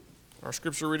Our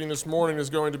scripture reading this morning is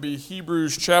going to be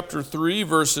Hebrews chapter 3,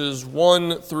 verses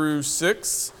 1 through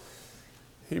 6.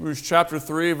 Hebrews chapter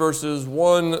 3, verses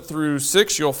 1 through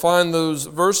 6. You'll find those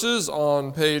verses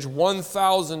on page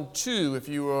 1002 if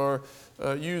you are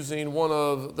using one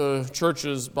of the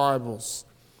church's Bibles.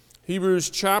 Hebrews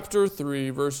chapter 3,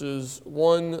 verses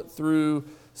 1 through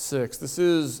 6. This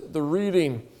is the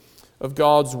reading of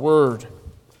God's Word.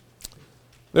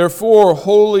 Therefore,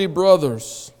 holy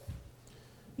brothers,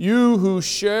 you who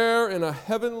share in a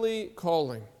heavenly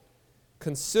calling,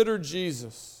 consider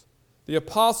Jesus, the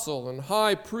apostle and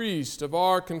high priest of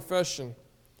our confession,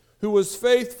 who was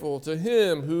faithful to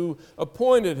him who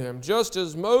appointed him, just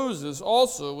as Moses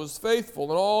also was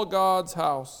faithful in all God's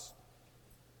house.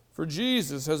 For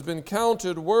Jesus has been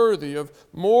counted worthy of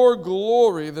more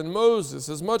glory than Moses,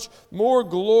 as much more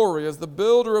glory as the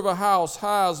builder of a house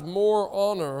has more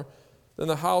honor than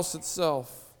the house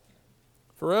itself.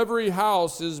 For every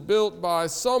house is built by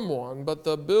someone, but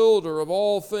the builder of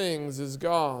all things is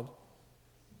God.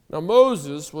 Now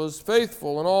Moses was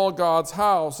faithful in all God's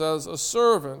house as a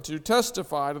servant to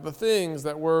testify to the things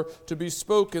that were to be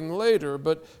spoken later,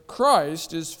 but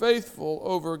Christ is faithful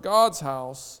over God's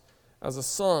house as a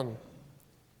son.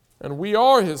 And we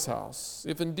are his house,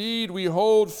 if indeed we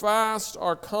hold fast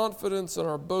our confidence and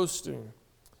our boasting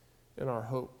in our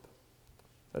hope.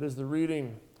 That is the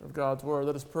reading of God's Word.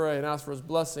 Let us pray and ask for his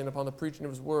blessing upon the preaching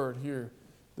of his Word here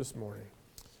this morning.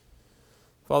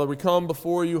 Father, we come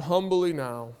before you humbly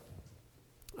now,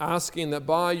 asking that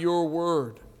by your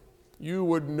Word you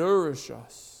would nourish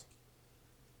us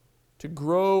to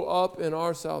grow up in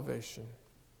our salvation,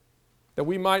 that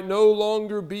we might no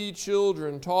longer be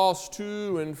children tossed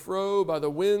to and fro by the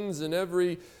winds and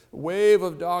every wave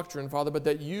of doctrine, Father, but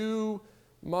that you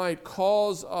might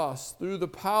cause us, through the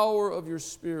power of your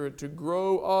Spirit, to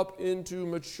grow up into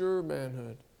mature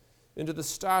manhood, into the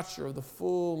stature of the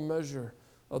full measure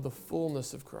of the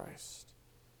fullness of Christ.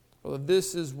 Father,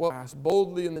 this is what I ask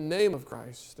boldly in the name of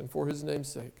Christ and for his name's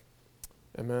sake.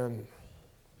 Amen.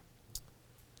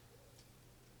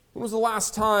 When was the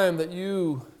last time that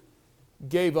you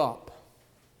gave up?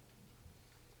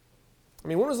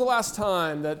 When was the last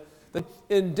time that the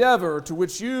endeavor to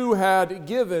which you had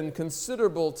given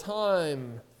considerable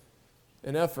time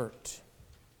and effort?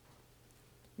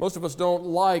 Most of us don't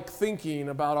like thinking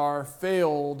about our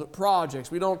failed projects.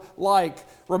 We don't like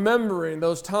remembering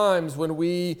those times when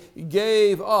we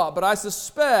gave up. But I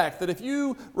suspect that if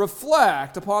you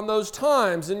reflect upon those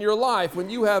times in your life when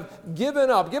you have given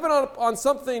up on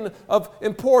something of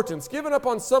importance, given up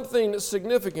on something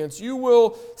significant, you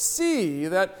will see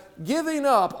that giving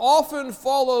up often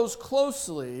follows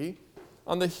closely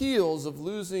on the heels of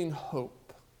losing hope.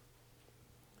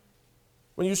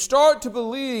 When you start to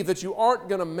believe that you aren't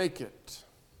going to make it,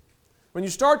 when you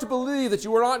start to believe that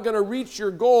you are not going to reach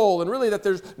your goal, and really that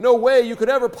there's no way you could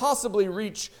ever possibly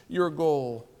reach your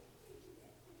goal,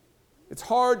 it's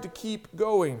hard to keep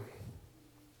going.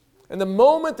 And the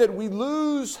moment that we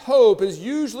lose hope is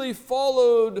usually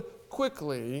followed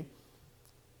quickly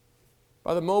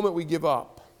by the moment we give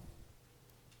up.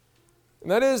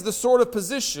 And that is the sort of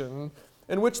position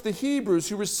in which the Hebrews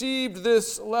who received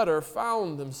this letter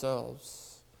found themselves.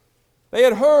 They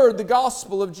had heard the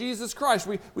gospel of Jesus Christ.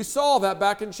 We saw that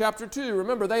back in chapter 2.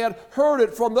 Remember, they had heard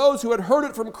it from those who had heard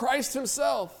it from Christ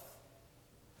himself.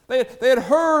 They had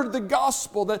heard the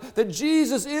gospel that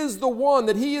Jesus is the one,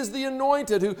 that he is the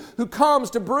anointed who comes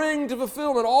to bring to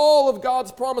fulfillment all of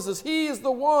God's promises. He is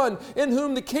the one in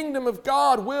whom the kingdom of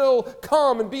God will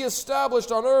come and be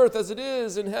established on earth as it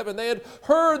is in heaven. They had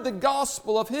heard the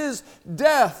gospel of his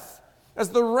death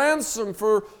as the ransom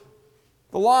for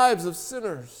the lives of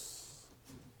sinners.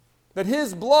 That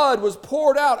his blood was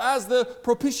poured out as the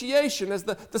propitiation, as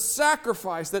the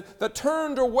sacrifice that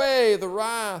turned away the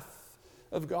wrath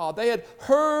of God. They had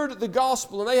heard the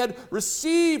gospel and they had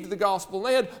received the gospel and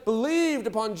they had believed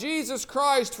upon Jesus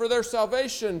Christ for their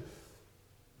salvation.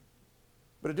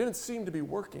 But it didn't seem to be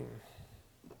working.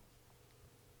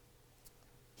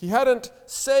 He hadn't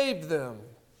saved them,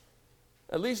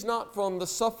 at least not from the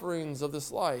sufferings of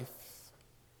this life.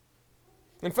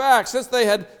 In fact, since they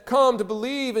had come to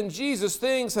believe in Jesus,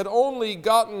 things had only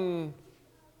gotten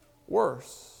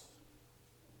worse.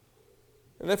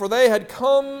 And therefore they had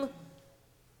come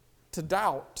to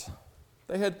doubt.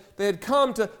 They had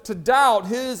come to doubt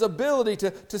his ability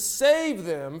to save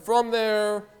them from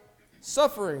their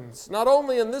sufferings, not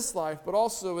only in this life, but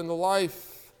also in the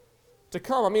life to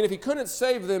come. If he couldn't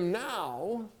save them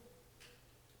now,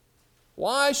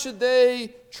 why should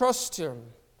they trust him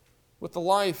with the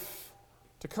life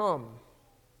to come?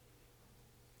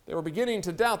 They were beginning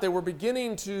to doubt. They were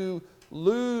beginning to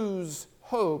lose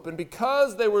hope. And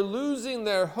because they were losing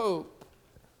their hope,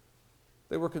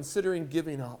 they were considering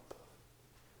giving up.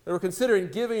 They were considering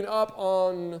giving up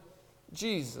on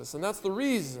Jesus. And that's the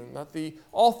reason that the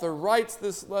author writes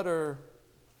this letter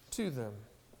to them.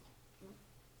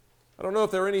 I don't know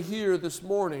if there are any here this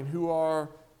morning who are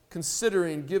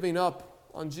considering giving up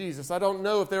on Jesus. I don't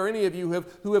know if there are any of you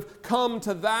who have come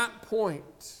to that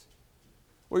point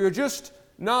where you're just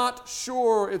not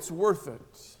sure it's worth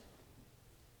it.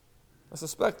 I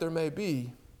suspect there may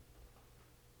be.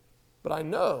 But I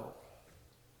know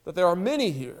that there are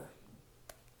many here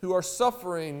who are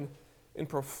suffering in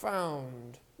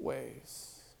profound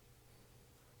ways.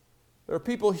 There are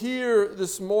people here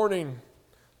this morning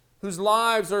whose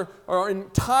lives are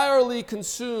entirely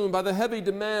consumed by the heavy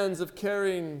demands of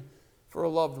caring for a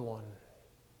loved one.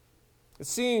 It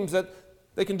seems that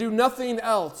they can do nothing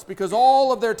else because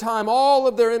all of their time, all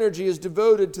of their energy is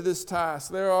devoted to this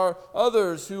task. There are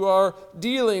others who are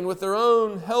dealing with their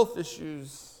own health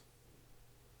issues,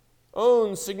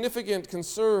 own significant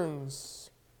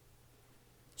concerns.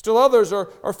 Still others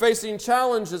are facing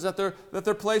challenges at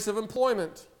their place of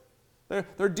employment.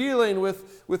 They're dealing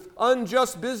with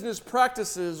unjust business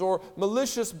practices or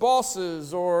malicious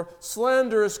bosses or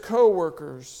slanderous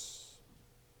co-workers.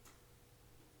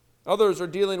 Others are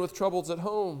dealing with troubles at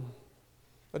home,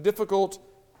 a difficult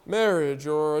marriage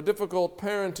or a difficult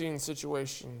parenting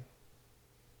situation.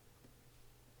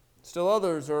 Still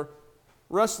others are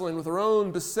wrestling with their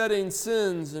own besetting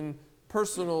sins and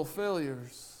personal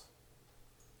failures.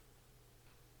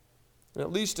 And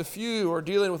at least a few are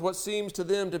dealing with what seems to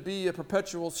them to be a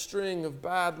perpetual string of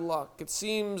bad luck. It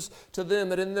seems to them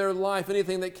that in their life,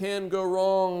 anything that can go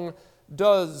wrong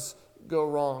does go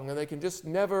wrong, and they can just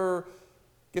never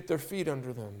get their feet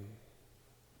under them.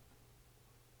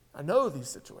 I know these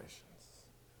situations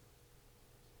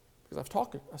because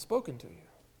I've spoken to you.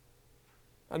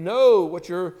 I know what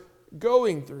you're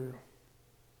going through.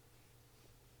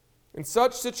 In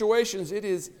such situations, it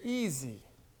is easy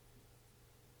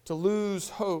to lose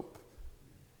hope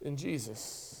in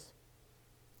Jesus.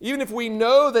 Even if we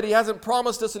know that He hasn't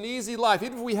promised us an easy life,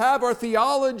 even if we have our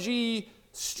theology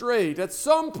straight, at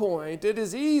some point it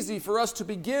is easy for us to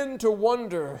begin to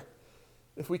wonder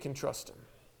if we can trust Him.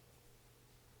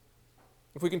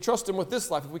 If we can trust Him with this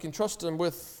life, if we can trust Him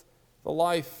with the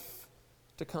life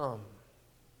to come.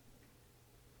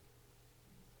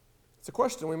 It's a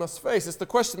question we must face. It's the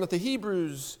question that the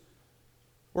Hebrews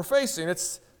were facing.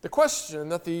 It's the question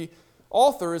that the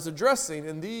author is addressing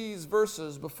in these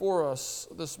verses before us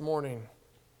this morning.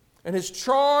 And his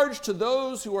charge to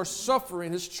those who are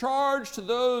suffering, his charge to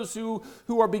those who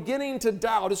are beginning to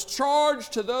doubt, his charge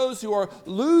to those who are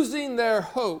losing their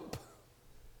hope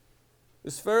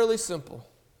is fairly simple.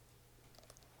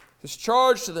 His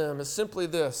charge to them is simply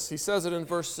this. He says it in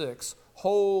verse 6,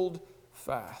 hold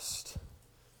fast.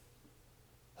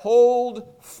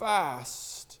 Hold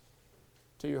fast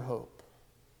to your hope.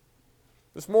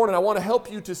 This morning, I want to help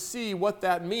you to see what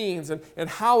that means and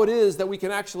how it is that we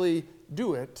can actually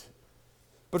do it.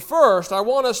 But first, I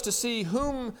want us to see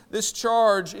whom this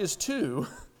charge is to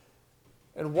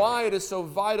and why it is so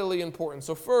vitally important.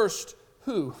 So first,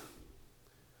 who?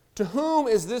 To whom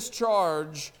is this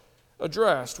charge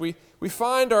addressed? We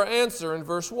find our answer in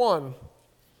verse 1.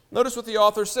 Notice what the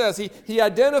author says. He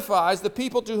identifies the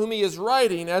people to whom he is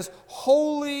writing as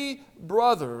holy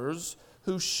brothers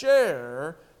who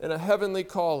share in a heavenly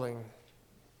calling.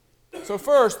 So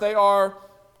first, they are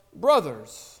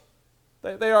brothers.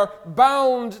 They are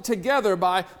bound together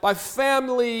by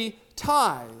family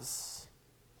ties.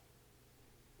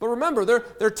 But remember,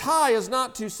 their tie is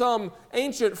not to some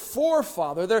ancient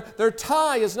forefather. Their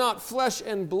tie is not flesh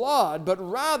and blood, but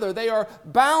rather they are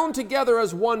bound together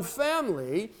as one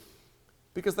family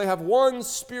because they have one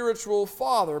spiritual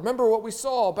father. Remember what we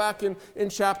saw back in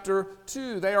chapter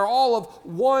 2. They are all of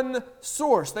one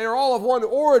source. They are all of one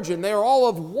origin. They are all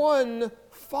of one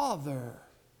Father.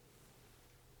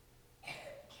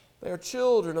 They are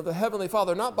children of the Heavenly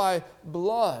Father, not by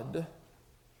blood,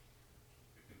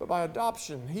 but by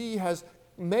adoption. He has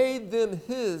made them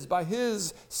His by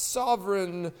His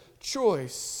sovereign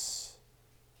choice.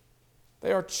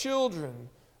 They are children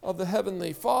of the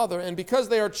Heavenly Father, and because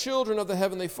they are children of the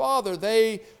Heavenly Father,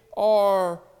 they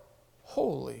are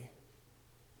holy.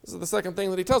 This is the second thing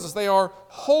that he tells us. They are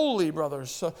holy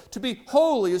brothers. So to be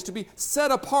holy is to be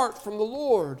set apart from the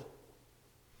Lord.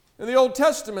 In the Old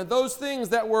Testament, those things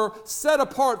that were set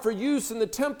apart for use in the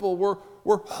temple were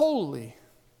holy.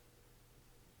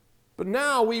 But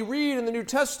now we read in the New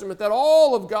Testament that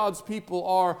all of God's people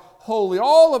are holy.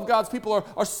 All of God's people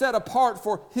are set apart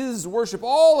for His worship.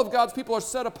 All of God's people are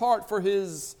set apart for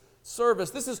His service.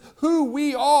 This is who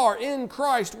we are in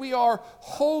Christ. We are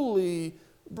holy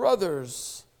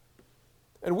brothers.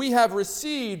 And we have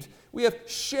received, we have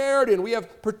shared in, we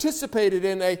have participated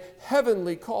in a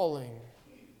heavenly calling.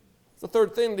 It's the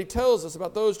third thing that he tells us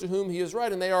about those to whom he is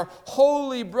writing. They are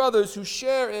holy brothers who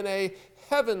share in a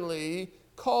heavenly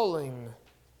calling.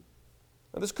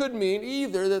 Now, this could mean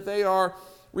either that they are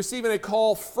receiving a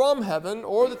call from heaven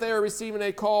or that they are receiving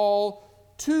a call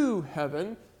to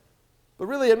heaven. But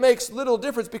really it makes little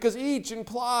difference because each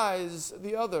implies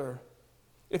the other.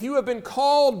 If you have been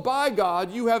called by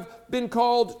God, you have been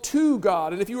called to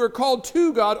God. And if you were called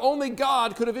to God, only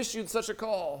God could have issued such a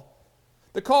call.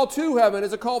 The call to heaven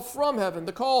is a call from heaven.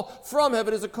 The call from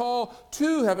heaven is a call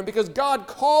to heaven because God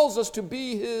calls us to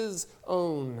be His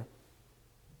own.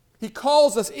 He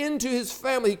calls us into His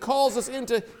family. He calls us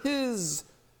into His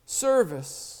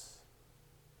service.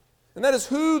 And that is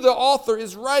who the author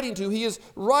is writing to. He is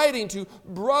writing to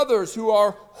brothers who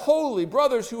are holy,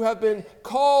 brothers who have been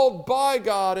called by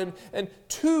God and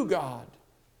to God.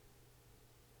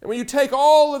 And when you take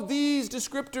all of these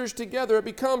descriptors together, it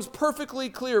becomes perfectly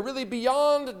clear, really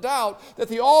beyond doubt, that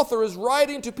the author is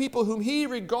writing to people whom he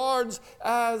regards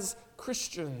as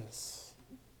Christians.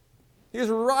 He is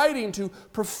writing to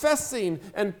professing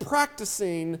and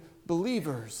practicing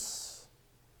believers.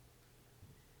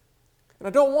 And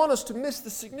I don't want us to miss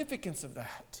the significance of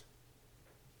that.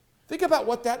 Think about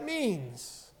what that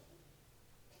means.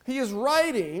 He is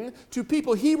writing to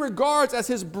people he regards as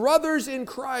his brothers in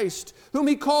Christ, whom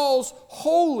he calls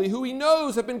holy, who he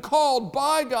knows have been called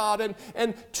by God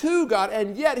and to God,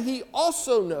 and yet he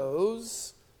also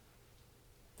knows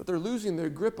that they're losing their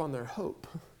grip on their hope.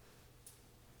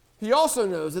 He also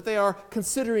knows that they are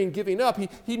considering giving up.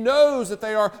 He knows that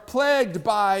they are plagued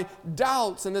by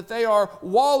doubts and that they are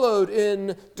wallowed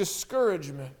in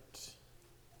discouragement.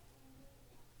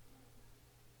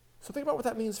 So think about what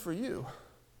that means for you.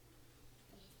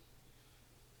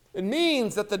 It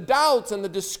means that the doubts and the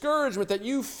discouragement that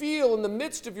you feel in the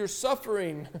midst of your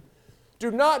suffering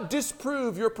do not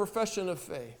disprove your profession of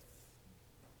faith.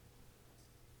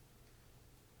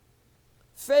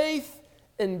 Faith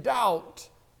and doubt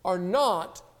are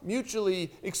not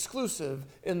mutually exclusive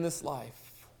in this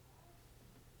life.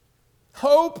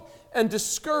 Hope and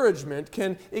discouragement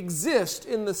can exist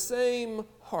in the same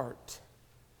heart,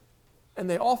 and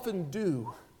they often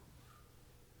do,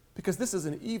 because this is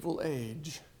an evil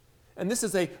age, and this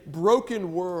is a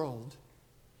broken world,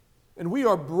 and we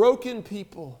are broken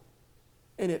people,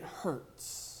 and it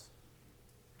hurts,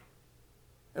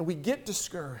 and we get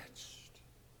discouraged.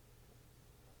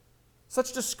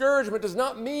 Such discouragement does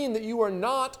not mean that you are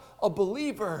not a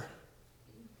believer.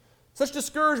 Such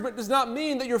discouragement does not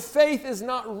mean that your faith is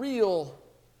not real.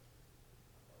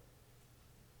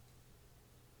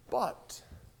 But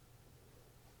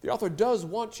the author does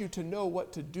want you to know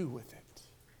what to do with it.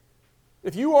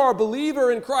 If you are a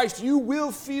believer in Christ, you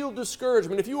will feel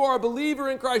discouragement. If you are a believer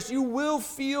in Christ, you will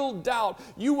feel doubt.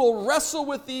 You will wrestle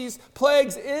with these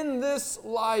plagues in this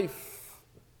life.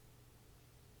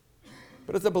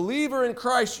 But as a believer in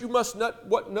Christ, you must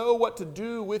know what to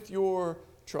do with your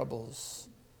troubles.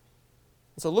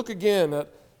 And so look again at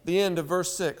the end of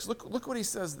verse 6. Look what he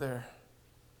says there.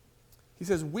 He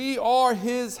says, "We are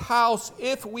His house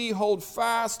if we hold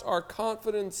fast our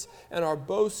confidence and our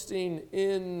boasting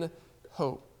in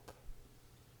hope."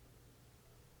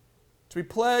 To be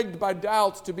plagued by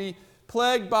doubts, to be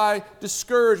plagued by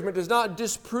discouragement does not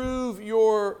disprove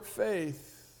your faith.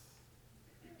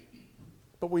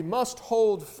 But we must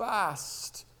hold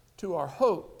fast to our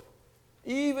hope,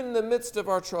 even in the midst of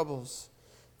our troubles.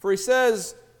 For he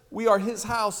says, we are His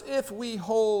house if we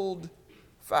hold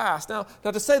fast. Now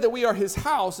to say that we are His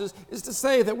house is to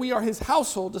say that we are His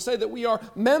household, to say that we are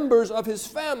members of His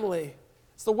family.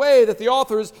 It's the way that the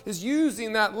author is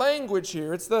using that language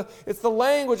here. It's the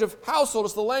language of household.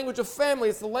 It's the language of family.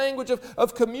 It's the language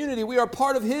of community. We are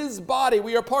part of His body.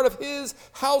 We are part of His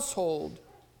household.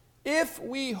 If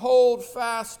we hold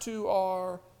fast to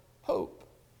our hope.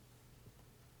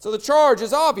 So the charge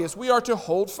is obvious. We are to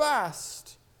hold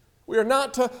fast. We are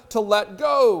not to let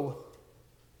go.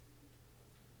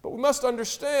 But we must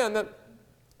understand that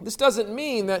this doesn't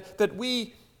mean that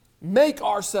we make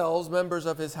ourselves members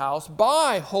of His house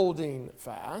by holding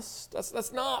fast.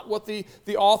 That's not what the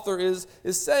author is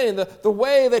saying. The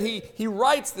way that he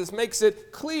writes this makes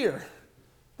it clear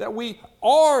that we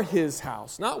are His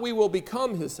house. Not we will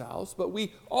become His house, but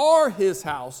we are His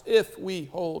house if we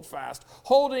hold fast.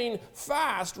 Holding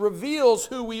fast reveals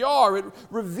who we are. It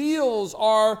reveals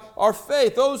our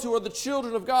faith. Those who are the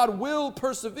children of God will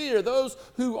persevere. Those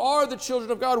who are the children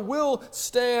of God will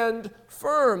stand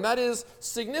firm. That is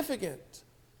significant.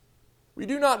 We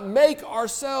do not make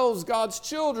ourselves God's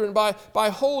children by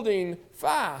holding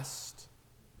fast.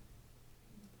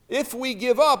 If we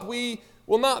give up, we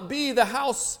will not be the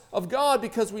house of God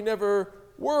because we never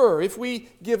were. If we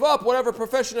give up, whatever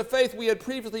profession of faith we had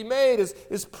previously made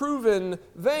is proven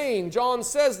vain. John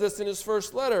says this in his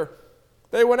first letter.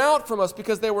 They went out from us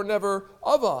because they were never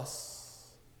of us.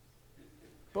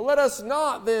 But let us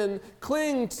not then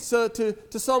cling to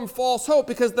some false hope,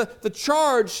 because the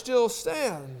charge still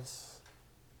stands.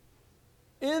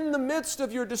 In the midst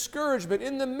of your discouragement,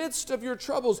 in the midst of your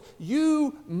troubles,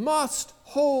 you must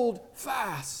hold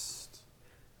fast.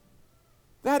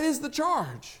 That is the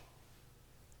charge.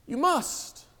 You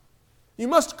must. You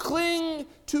must cling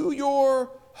to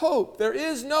your hope. There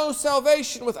is no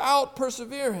salvation without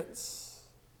perseverance.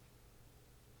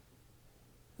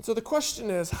 And so the question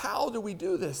is, how do we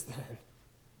do this then?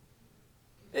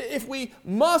 If we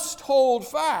must hold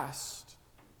fast,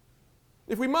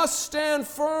 if we must stand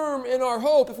firm in our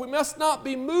hope, if we must not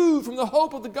be moved from the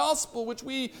hope of the gospel which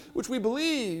we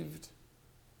believed,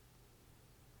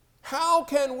 how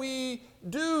can we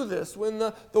do this when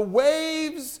the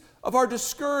waves of our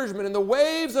discouragement and the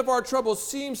waves of our troubles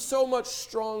seem so much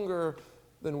stronger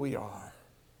than we are?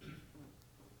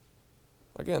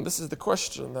 Again, this is the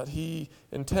question that he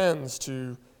intends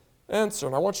to answer,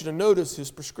 and I want you to notice his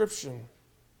prescription.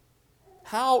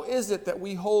 How is it that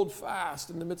we hold fast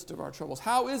in the midst of our troubles?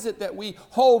 How is it that we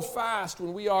hold fast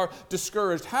when we are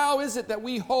discouraged? How is it that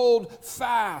we hold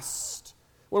fast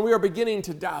when we are beginning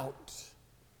to doubt?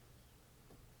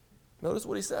 Notice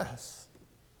what he says.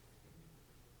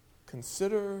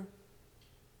 Consider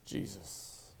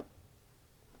Jesus.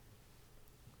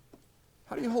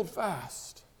 How do you hold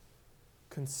fast?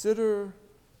 Consider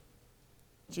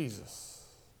Jesus.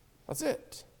 That's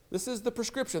it. This is the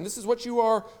prescription. This is what you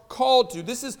are called to.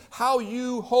 This is how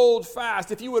you hold fast.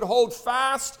 If you would hold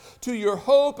fast to your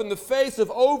hope in the face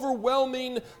of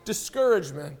overwhelming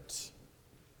discouragement,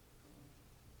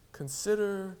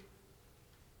 consider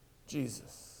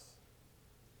Jesus.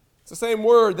 It's the same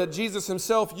word that Jesus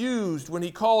himself used when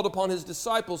he called upon his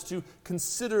disciples to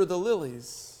consider the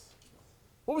lilies.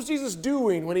 What was Jesus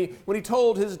doing when he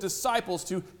told his disciples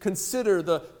to consider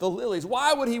the lilies?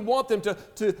 Why would he want them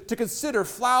to consider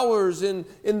flowers in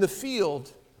the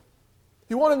field?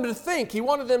 He wanted them to think. He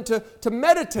wanted them to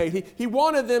meditate. He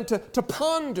wanted them to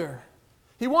ponder.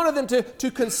 He wanted them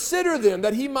to consider them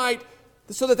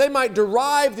so that they might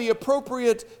derive the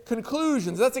appropriate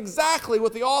conclusions. That's exactly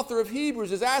what the author of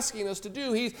Hebrews is asking us to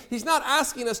do. He's not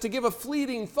asking us to give a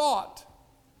fleeting thought.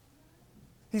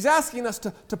 He's asking us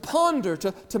to ponder,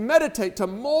 to meditate, to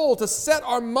mull, to set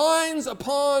our minds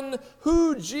upon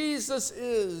who Jesus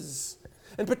is,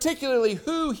 and particularly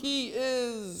who he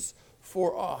is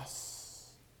for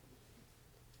us.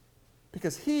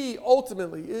 Because he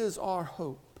ultimately is our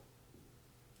hope.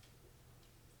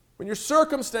 When your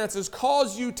circumstances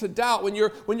cause you to doubt, when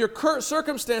your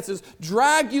circumstances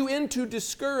drag you into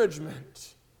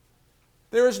discouragement,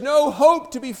 there is no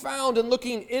hope to be found in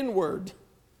looking inward.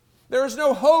 There is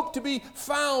no hope to be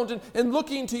found in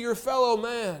looking to your fellow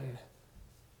man.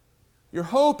 Your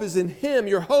hope is in him.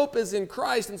 Your hope is in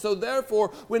Christ. And so therefore,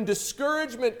 when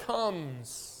discouragement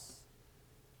comes,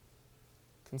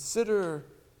 consider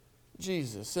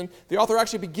Jesus. And the author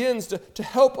actually begins to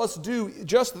help us do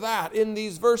just that in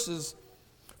these verses.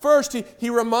 First, he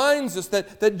reminds us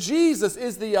that Jesus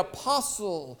is the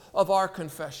apostle of our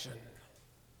confession.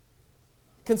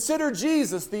 Consider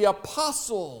Jesus the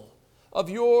apostle of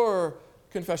your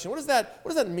confession. What does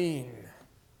that mean?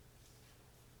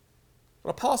 An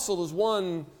apostle is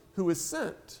one who is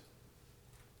sent.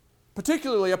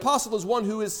 Particularly, apostle is one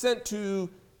who is sent to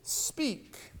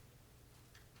speak.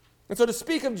 And so to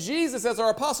speak of Jesus as our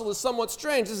apostle is somewhat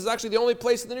strange. This is actually the only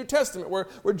place in the New Testament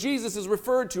where Jesus is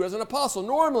referred to as an apostle.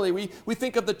 Normally, we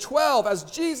think of the 12 as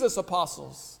Jesus'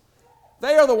 apostles.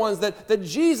 They are the ones that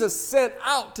Jesus sent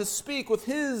out to speak with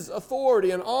his authority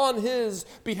and on his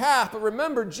behalf. But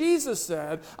remember, Jesus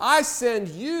said, I send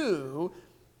you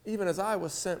even as I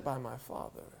was sent by my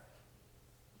Father.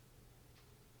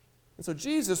 And so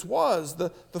Jesus was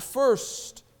the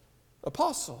first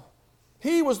apostle.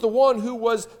 He was the one who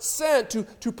was sent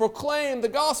to proclaim the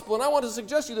gospel. And I want to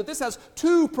suggest to you that this has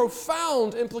two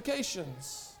profound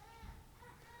implications.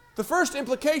 The first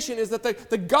implication is that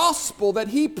the gospel that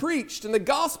he preached and the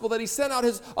gospel that he sent out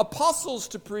his apostles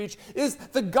to preach is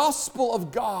the gospel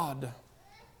of God.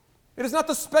 It is not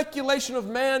the speculation of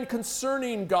man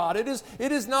concerning God. It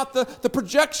is not the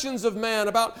projections of man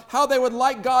about how they would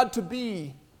like God to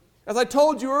be. As I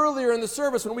told you earlier in the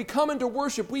service, when we come into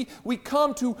worship, we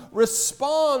come to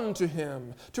respond to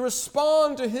Him, to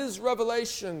respond to His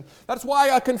revelation. That's why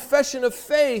a confession of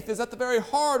faith is at the very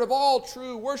heart of all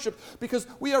true worship, because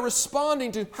we are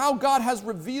responding to how God has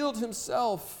revealed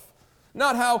Himself,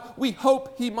 not how we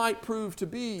hope He might prove to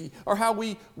be or how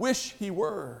we wish He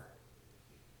were.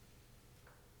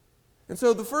 And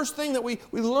so the first thing that we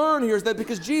learn here is that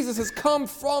because Jesus has come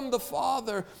from the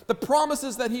Father, the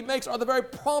promises that He makes are the very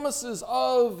promises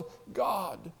of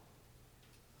God.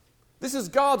 This is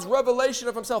God's revelation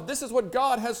of Himself. This is what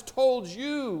God has told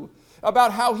you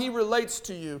about how He relates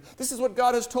to you. This is what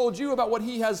God has told you about what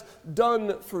He has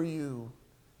done for you.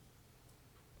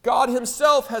 God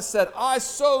Himself has said, I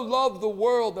so love the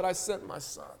world that I sent my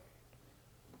Son.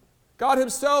 God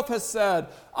Himself has said,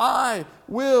 I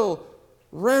will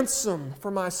ransom for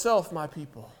myself my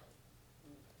people,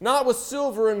 not with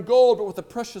silver and gold, but with the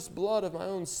precious blood of my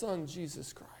own Son,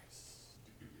 Jesus Christ.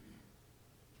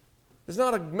 It's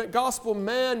not a gospel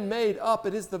man made up,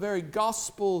 it is the very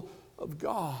gospel of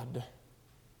God.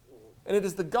 And it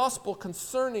is the gospel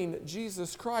concerning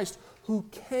Jesus Christ who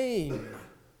came.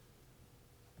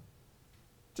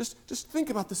 Just think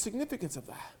about the significance of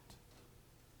that.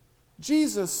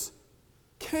 Jesus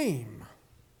came.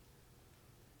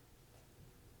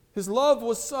 His love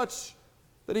was such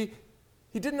that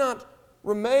he did not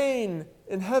remain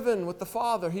in heaven with the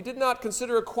Father. He did not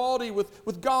consider equality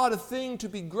with God a thing to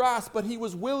be grasped, but He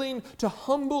was willing to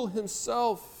humble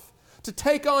Himself, to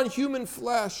take on human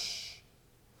flesh,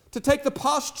 to take the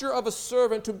posture of a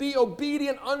servant, to be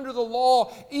obedient under the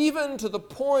law, even to the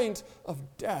point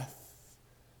of death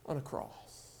on a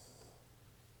cross.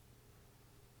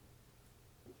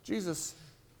 Jesus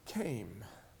came.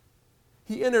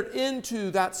 He entered into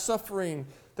that suffering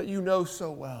that you know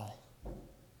so well.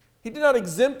 He did not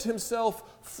exempt Himself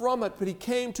from it, but He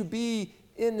came to be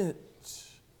in it,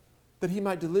 that He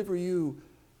might deliver you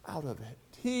out of it.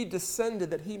 He descended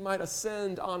that He might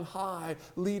ascend on high,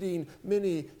 leading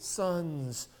many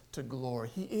sons to glory.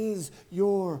 He is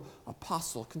your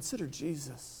apostle. Consider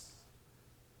Jesus.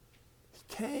 He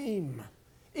came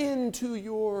into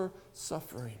your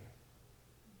suffering.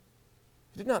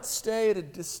 He did not stay at a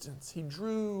distance. He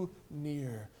drew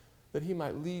near that He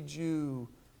might lead you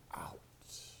out.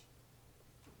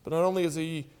 But not only is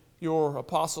He your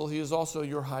apostle, He is also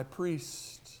your high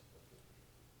priest,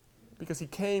 because He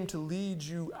came to lead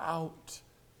you out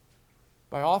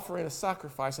by offering a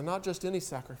sacrifice, and not just any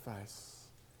sacrifice.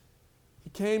 He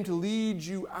came to lead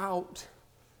you out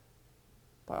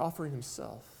by offering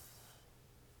Himself.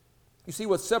 You see,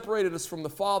 what separated us from the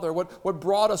Father, what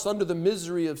brought us under the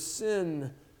misery of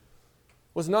sin,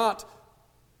 was not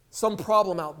some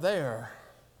problem out there,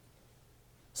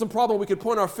 some problem we could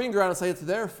point our finger at and say it's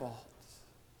their fault.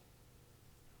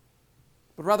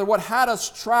 But rather, what had us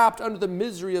trapped under the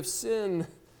misery of sin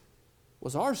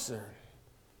was our sin,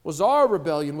 was our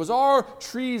rebellion, was our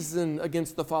treason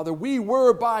against the Father. We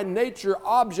were by nature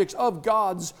objects of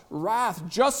God's wrath,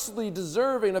 justly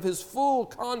deserving of His full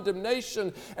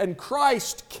condemnation. And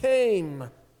Christ came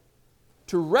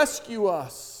to rescue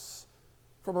us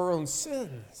from our own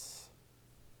sins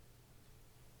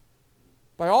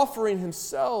by offering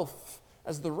Himself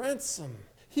as the ransom.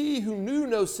 He who knew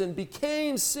no sin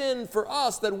became sin for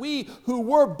us, that we who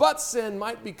were but sin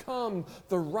might become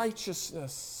the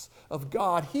righteousness of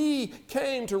God. He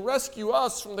came to rescue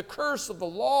us from the curse of the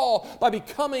law by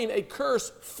becoming a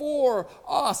curse for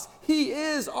us. He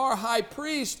is our high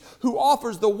priest who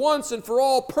offers the once and for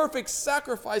all perfect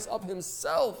sacrifice of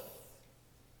Himself,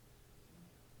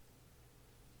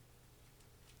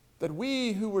 that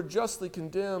we who were justly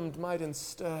condemned might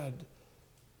instead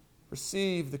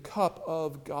receive the cup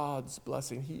of God's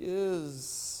blessing. He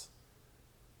is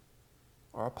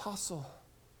our apostle.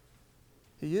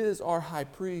 He is our high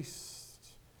priest.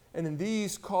 And in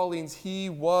these callings, He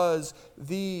was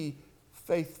the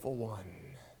faithful one,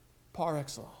 par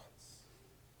excellence.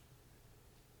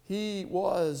 He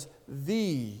was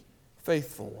the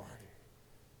faithful one.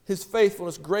 His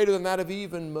faithfulness greater than that of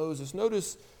even Moses.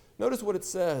 Notice what it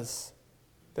says.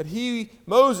 That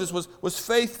Moses was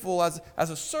faithful as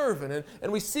a servant.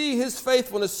 And we see his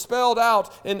faithfulness spelled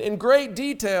out in great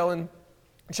detail in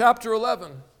chapter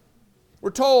 11.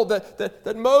 We're told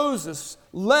that Moses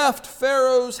left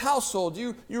Pharaoh's household.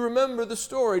 You remember the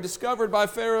story, discovered by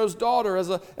Pharaoh's daughter as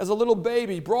a little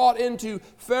baby, brought into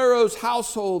Pharaoh's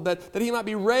household that he might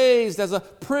be raised as a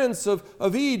prince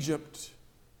of Egypt.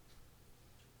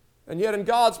 And yet in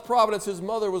God's providence, his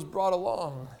mother was brought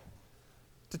along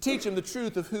to teach him the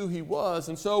truth of who he was.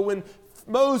 And so when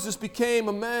Moses became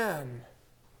a man,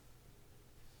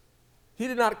 He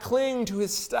did not cling to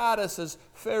his status as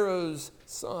Pharaoh's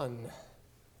son,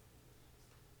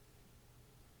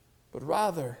 but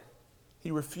rather he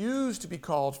refused to be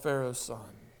called Pharaoh's son,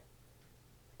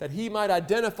 that he might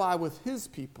identify with his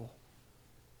people,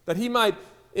 that he might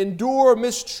endure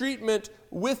mistreatment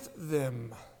with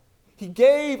them. He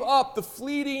gave up the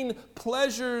fleeting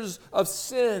pleasures of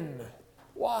sin.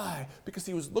 Why? Because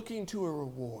he was looking to a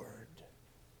reward.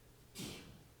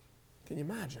 Can you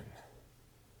imagine?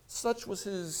 Such was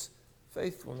his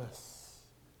faithfulness.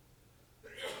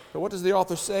 But what does the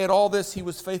author say? In all this, he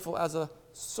was faithful as a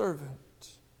servant.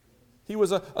 He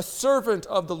was a servant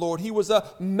of the Lord. He was a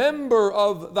member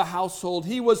of the household.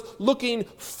 He was looking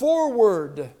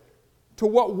forward to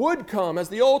what would come as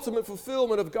the ultimate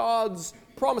fulfillment of God's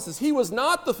promises. He was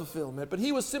not the fulfillment, but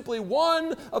he was simply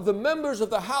one of the members of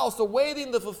the house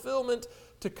awaiting the fulfillment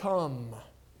to come.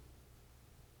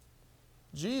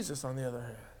 Jesus, on the other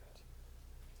hand,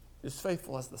 is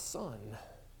faithful as the Son.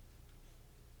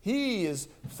 He is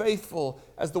faithful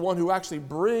as the one who actually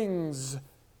brings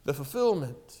the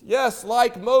fulfillment. Yes,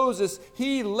 like Moses,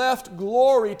 he left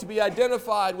glory to be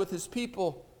identified with his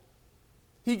people.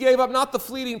 He gave up not the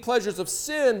fleeting pleasures of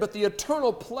sin, but the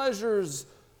eternal pleasures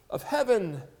of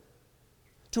heaven,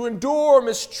 to endure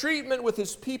mistreatment with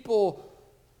his people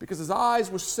because his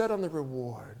eyes were set on the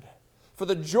reward. For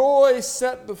the joy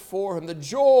set before him, the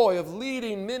joy of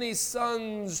leading many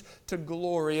sons to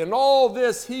glory. And all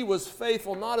this he was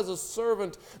faithful, not as a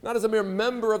servant, not as a mere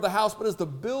member of the house, but as the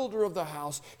builder of the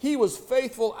house. He was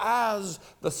faithful as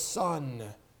the Son,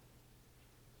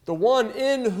 the one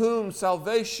in whom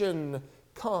salvation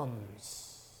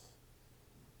comes,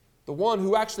 the one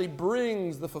who actually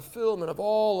brings the fulfillment of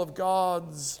all of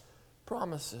God's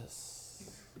promises.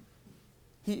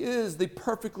 He is the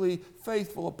perfectly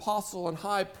faithful apostle and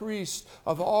high priest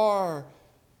of our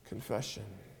confession.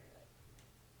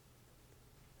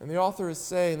 And the author is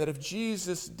saying that if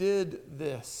Jesus did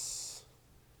this,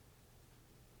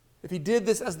 if he did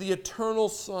this as the eternal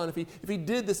Son, if he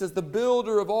did this as the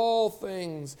builder of all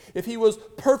things, if he was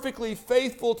perfectly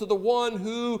faithful to the one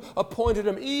who appointed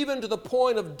him, even to the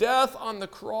point of death on the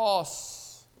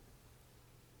cross,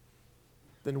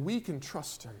 then we can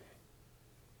trust him.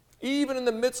 Even in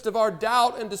the midst of our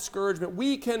doubt and discouragement,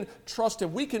 we can trust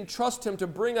him. We can trust him to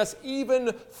bring us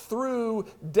even through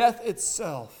death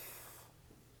itself,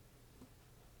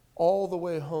 all the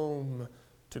way home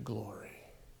to glory.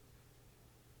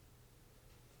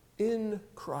 In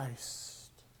Christ,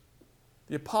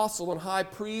 the apostle and high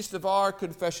priest of our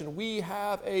confession, we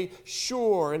have a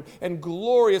sure and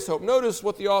glorious hope. Notice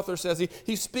what the author says.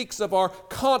 He speaks of our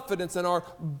confidence and our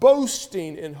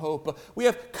boasting in hope. We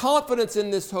have confidence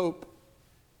in this hope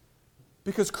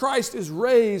because Christ is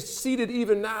raised, seated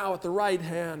even now at the right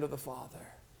hand of the Father.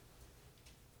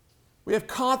 We have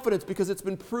confidence because it's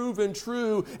been proven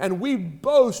true, and we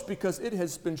boast because it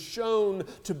has been shown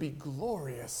to be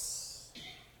glorious.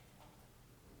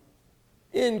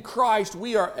 In Christ,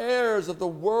 we are heirs of the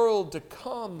world to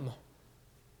come.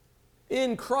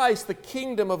 In Christ, the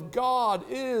kingdom of God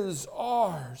is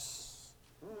ours.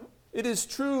 It is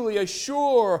truly a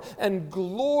sure and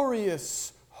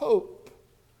glorious hope.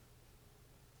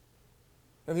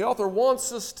 And the author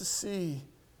wants us to see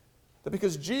that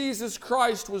because Jesus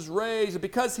Christ was raised, and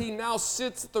because he now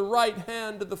sits at the right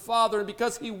hand of the Father, and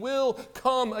because he will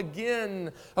come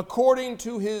again according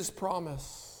to his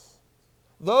promise,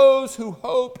 those who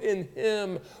hope in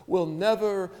him will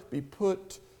never be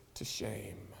put to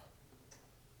shame.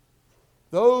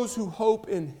 Those who hope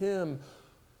in him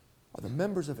are the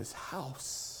members of his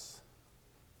house,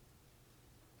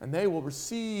 and they will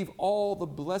receive all the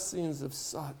blessings of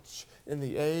such in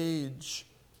the age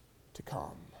to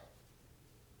come.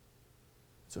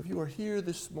 So if you are here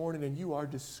this morning and you are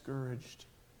discouraged,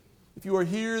 if you are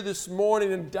here this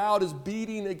morning and doubt is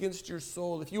beating against your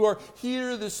soul, if you are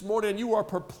here this morning and you are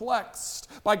perplexed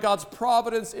by God's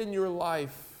providence in your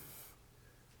life,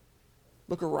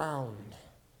 look around.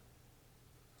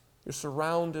 You're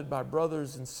surrounded by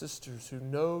brothers and sisters who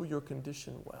know your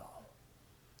condition well.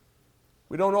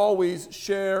 We don't always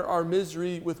share our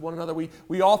misery with one another.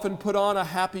 We often put on a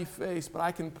happy face, but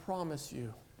I can promise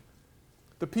you,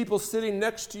 the people sitting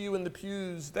next to you in the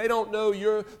pews, they don't know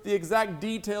the exact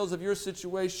details of your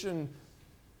situation,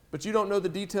 but you don't know the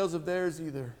details of theirs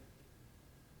either.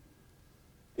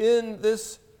 In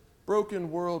this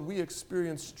broken world, we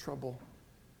experience trouble.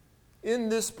 In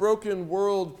this broken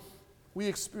world, we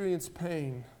experience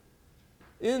pain.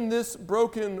 In this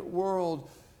broken world,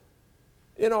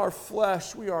 in our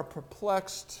flesh, we are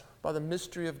perplexed by the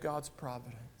mystery of God's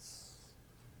providence.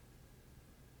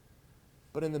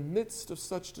 But in the midst of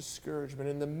such discouragement,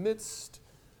 in the midst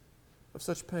of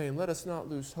such pain, let us not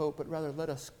lose hope, but rather let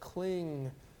us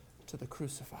cling to the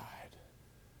crucified.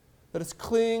 Let us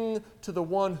cling to the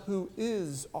one who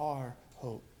is our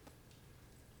hope.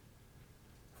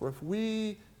 For if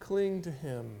we cling to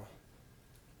him,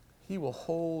 he will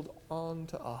hold on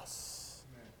to us.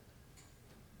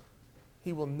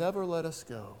 He will never let us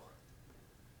go.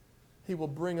 He will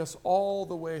bring us all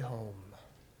the way home.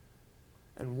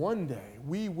 And one day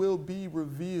we will be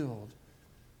revealed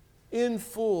in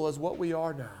full as what we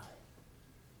are now.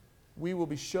 We will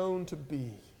be shown to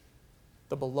be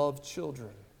the beloved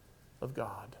children of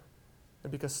God.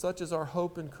 And because such is our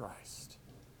hope in Christ,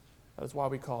 that is why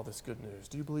we call this good news.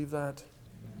 Do you believe that?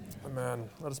 Amen.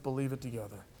 Let us believe it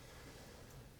together.